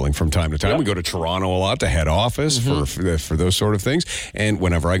traveling from time to time. Yep. We go to Toronto a lot to head office for those sort of things, and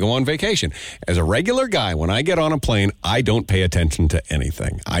whenever I go on vacation. As a regular guy, when I get on a plane, I don't pay attention to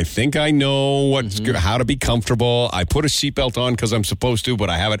anything. I think I know how to be comfortable. I put a seatbelt on because I'm supposed to, but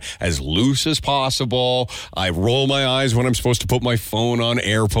I have it as loose as possible. I roll my eyes when I'm supposed to put my phone on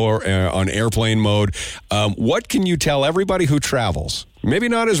airplane mode. What can you tell everybody who travels? Maybe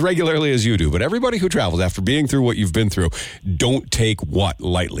not as regularly as you do, but everybody who travels, after being through what you've been through, don't take what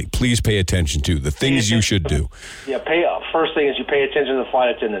lightly. Please pay attention to the things you should do. Yeah, first thing is you pay attention to the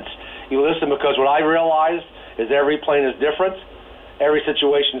flight attendants. You listen, because what I realized is every plane is different. Every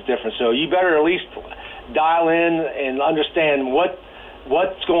situation is different. So you better at least dial in and understand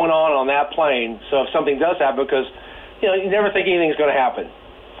what's going on that plane. So if something does happen, because you never think anything's going to happen,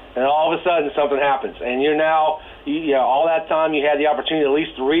 and all of a sudden something happens, and you're now all that time you had the opportunity at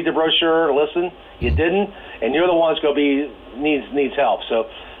least to read the brochure, listen, you didn't, and you're the one that's going to be needs help. So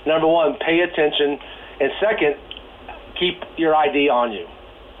number one, pay attention, and second, keep your ID on you.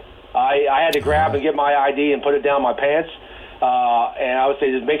 I had to grab and get my ID and put it down my pants. And I would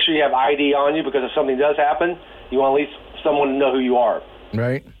say just make sure you have ID on you, because if something does happen, you want at least someone to know who you are.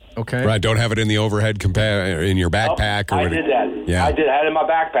 Right. Okay. Right. Don't have it in the overhead in your backpack. I did that. Yeah. I had it in my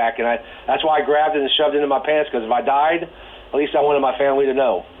backpack, and that's why I grabbed it and shoved it into my pants, because if I died, at least I wanted my family to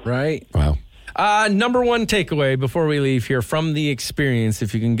know. Right. Wow. Number one takeaway before we leave here from the experience,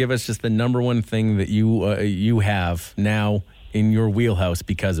 if you can give us just the number one thing that you have now in your wheelhouse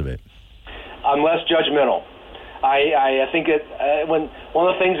because of it. I'm less judgmental. I think one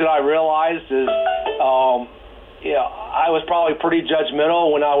of the things that I realized is, I was probably pretty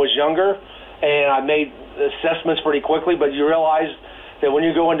judgmental when I was younger, and I made assessments pretty quickly. But you realize that when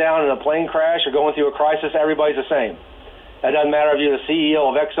you're going down in a plane crash or going through a crisis, everybody's the same. It doesn't matter if you're the CEO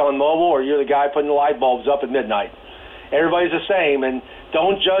of ExxonMobil or you're the guy putting the light bulbs up at midnight. Everybody's the same, and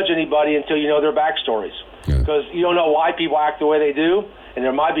don't judge anybody until you know their backstories, because you don't know why people act the way they do. And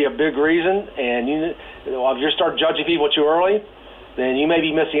there might be a big reason, and if you start judging people too early, then you may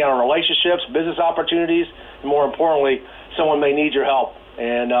be missing out on relationships, business opportunities, and more importantly, someone may need your help.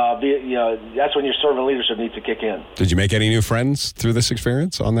 And that's when your servant leadership needs to kick in. Did you make any new friends through this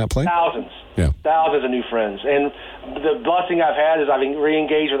experience on that plane? Thousands. Yeah. Thousands of new friends. And the blessing I've had is I've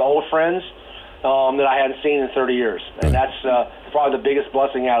re-engaged with old friends that I hadn't seen in 30 years. And that's probably the biggest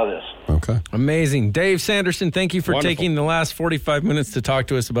blessing out of this. Okay. Amazing. Dave Sanderson, thank you for taking the last 45 minutes to talk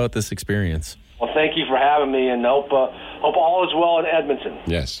to us about this experience. Well, thank you for having me, and hope all is well in Edmonton.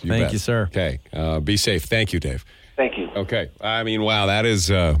 Yes, Thank you, sir. Okay. Be safe. Thank you, Dave. Thank you. Okay. I mean, wow, that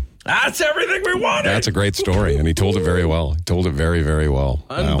is... That's everything we wanted. That's a great story, and he told it very well. He told it very, very well.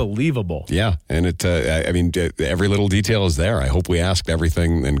 Unbelievable. Wow. Yeah, and every little detail is there. I hope we asked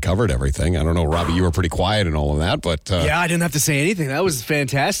everything and covered everything. I don't know, Robbie, you were pretty quiet and all of that, but... yeah, I didn't have to say anything. That was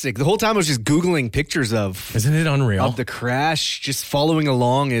fantastic. The whole time I was just Googling pictures of... Isn't it unreal? Of the crash, just following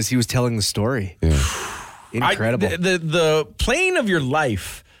along as he was telling the story. Yeah. Incredible. The plane of your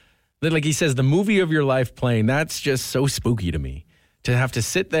life, like he says, the movie of your life plane, that's just so spooky to me. To have to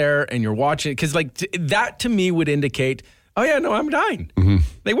sit there and you're watching it, because that to me would indicate, oh yeah, no, I'm dying. Mm-hmm.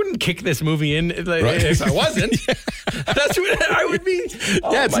 They wouldn't kick this movie in if I wasn't. That's what I would be.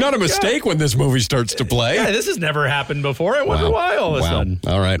 Yeah, it's not a mistake when this movie starts to play. Yeah, this has never happened before. I wonder why all of a sudden.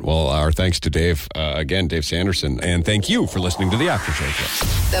 All right, well, our thanks to Dave, again, Dave Sanderson, and thank you for listening to The After Show.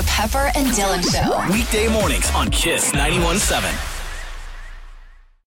 The Pepper and Dylan Show. Weekday mornings on Kiss 91.7.